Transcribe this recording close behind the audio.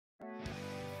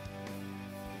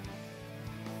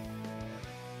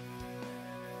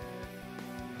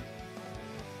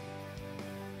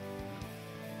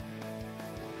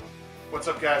What's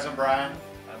up, guys? I'm Brian.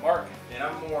 I'm Mark. And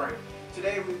I'm Maury.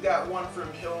 Today we've got one from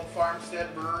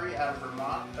Farmstead Brewery out of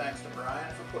Vermont. Thanks to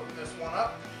Brian for putting this one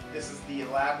up. This is the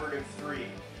Elaborative 3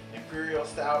 Imperial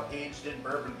Stout aged in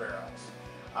bourbon barrels.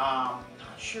 Not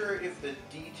sure if the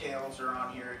details are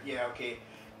on here. Yeah, okay.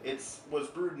 It was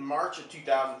brewed in March of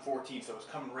 2014, so it's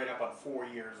coming right up on 4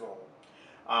 years old.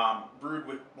 Brewed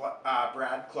with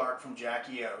Brad Clark from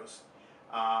Jackie O's.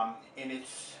 And it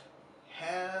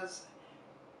has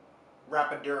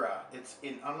Rapadura. It's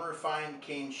in unrefined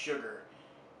cane sugar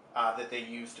that they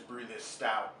used to brew this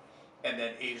stout, and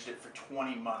then aged it for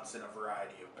 20 months in a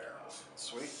variety of barrels.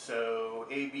 Sweet. So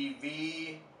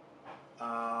EBBB,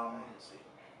 I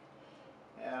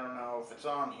don't know if it's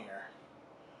on here.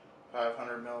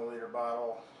 500 milliliter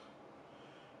bottle.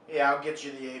 Yeah, I'll get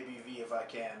you the ABV if I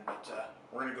can, but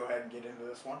we're going to go ahead and get into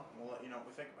this one. We'll let you know what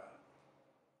we think about it.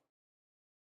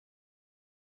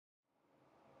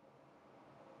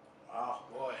 Wow.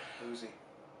 Boy, Boozy.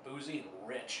 and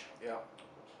rich. Yeah.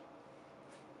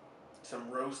 Some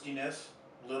roastiness,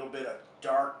 a little bit of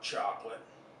dark chocolate,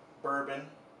 bourbon.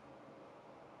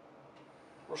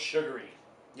 Real sugary.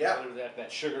 Yeah. Whether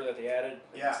that sugar that they added,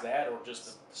 Yeah. it's that or just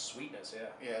the sweetness, yeah.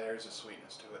 Yeah, there's a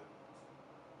sweetness to it.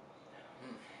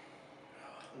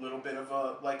 A little bit of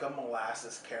a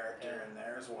molasses character in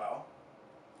there as well.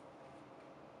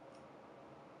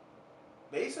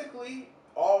 Basically,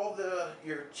 all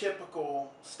your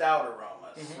typical stout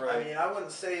aromas. Mm-hmm. Right. I mean, I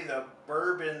wouldn't say the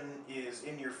bourbon is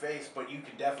in your face, but you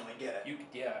can definitely get it.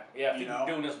 Yeah. If You you know?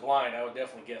 were doing this blind, I would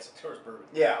definitely guess it was bourbon.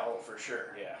 Yeah, oh, for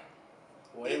sure. Yeah.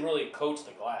 Well, it really coats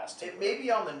the glass, too. It may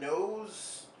be on the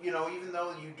nose, even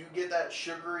though you do get that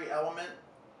sugary element,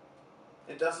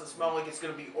 it doesn't smell like it's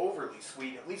going to be overly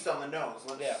sweet, at least on the nose.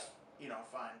 Let's,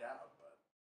 find out.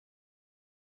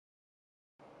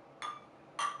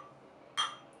 But.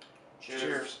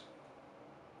 Cheers.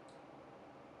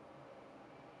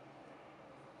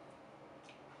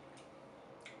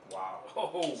 Wow.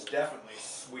 Oh, It's definitely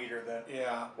sweeter than.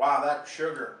 Yeah. Wow, that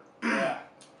sugar. yeah.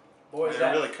 Boy, It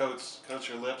that really coats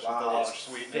your lips with a lot of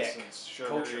sweetness thick. and sugar.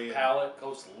 Coats your palate,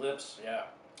 coats the lips, yeah.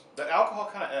 The alcohol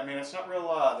kind of, it's not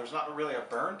real, there's not really a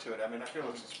burn to it. I mean, I feel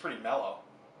it's pretty mellow.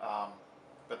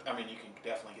 But, you can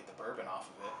definitely get the bourbon off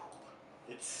of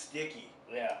it. It's sticky.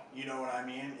 Yeah. You know what I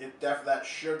mean? That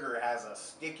sugar has a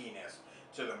stickiness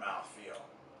to the mouthfeel.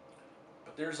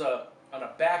 But there's on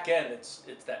a back end, it's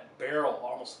that barrel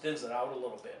almost thins it out a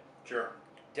little bit. Sure.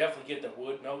 Definitely get the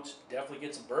wood notes, definitely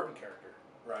get some bourbon character.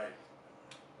 Right.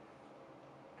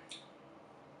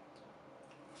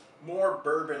 More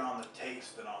bourbon on the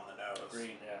taste than on the nose.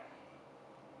 Agreed, yeah.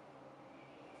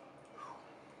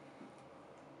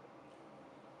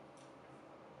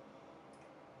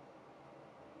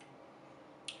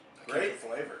 Great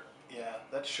flavor. Yeah,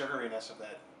 that sugariness of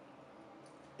that.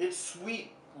 It's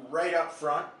sweet right up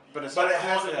front, But it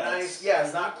has a nice,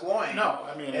 it's not cloying. No,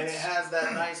 and it has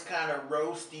that nice kind of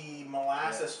roasty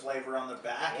molasses flavor on the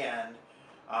back end,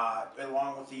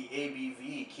 along with the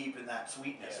ABV keeping that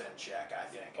sweetness in check, I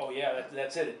think. Oh yeah,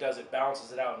 that's it. It does. It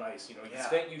balances it out nice.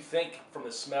 You think from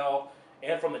the smell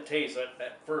and from the taste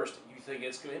at first you think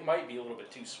it might be a little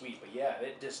bit too sweet, but yeah,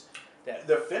 it just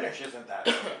the finish isn't that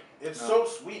sweet. It's so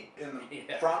sweet in the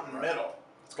front and middle.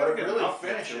 It's got but a good really mouthfeel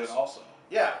finishes to it also.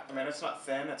 Yeah. It's not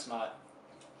thin. It's not.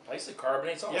 Nicely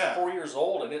carbonated. It's almost 4 years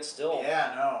old, and it still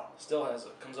still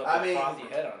comes up with a frothy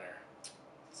head on there. It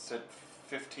said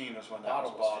 15 was when that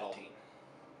Bottle was was bottled.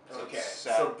 15. Okay, So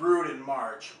so brewed in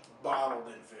March, bottled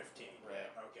in 15.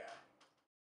 Right. Okay.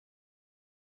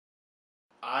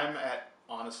 I'm at,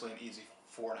 honestly, an easy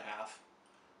 4.5.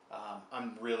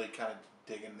 I'm really kind of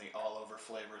digging the all-over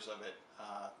flavors of it.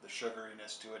 The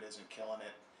sugariness to it isn't killing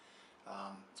it.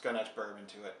 It's got a nice bourbon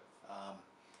to it.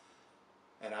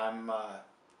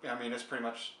 And it's pretty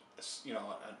much,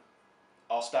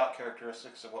 all stout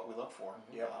characteristics of what we look for.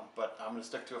 Yep. But I'm going to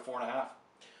stick to a 4.5.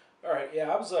 All right, yeah,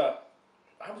 I was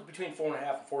between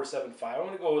 4.5 and 4.75. I'm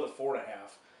going to go with a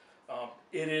 4.5.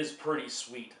 It is pretty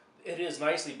sweet. It is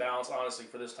nicely balanced, honestly,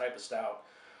 for this type of stout.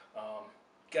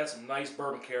 Got some nice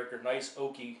bourbon character, nice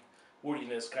oaky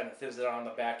woodiness, kind of thins it out on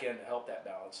the back end to help that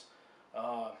balance.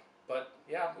 But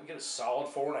yeah, we get a solid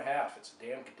 4.5. It's a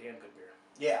damn good beer.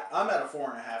 Yeah, I'm at a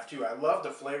 4.5 too. I love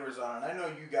the flavors on it. I know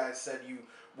you guys said you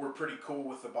were pretty cool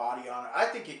with the body on it. I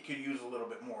think it could use a little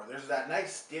bit more. There's that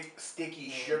nice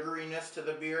sticky sugariness to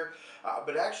the beer,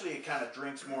 but actually it kind of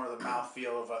drinks more of the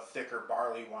mouthfeel of a thicker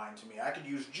barley wine to me. I could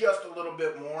use just a little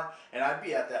bit more, and I'd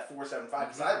be at that 4.75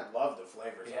 because I love the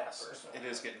flavors of it personally. It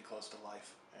is getting close to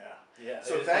life. Yeah.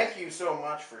 So thank you so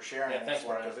much for sharing this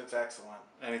one because it's excellent.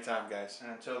 Anytime, guys.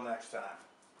 And until next time.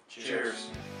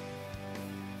 Cheers.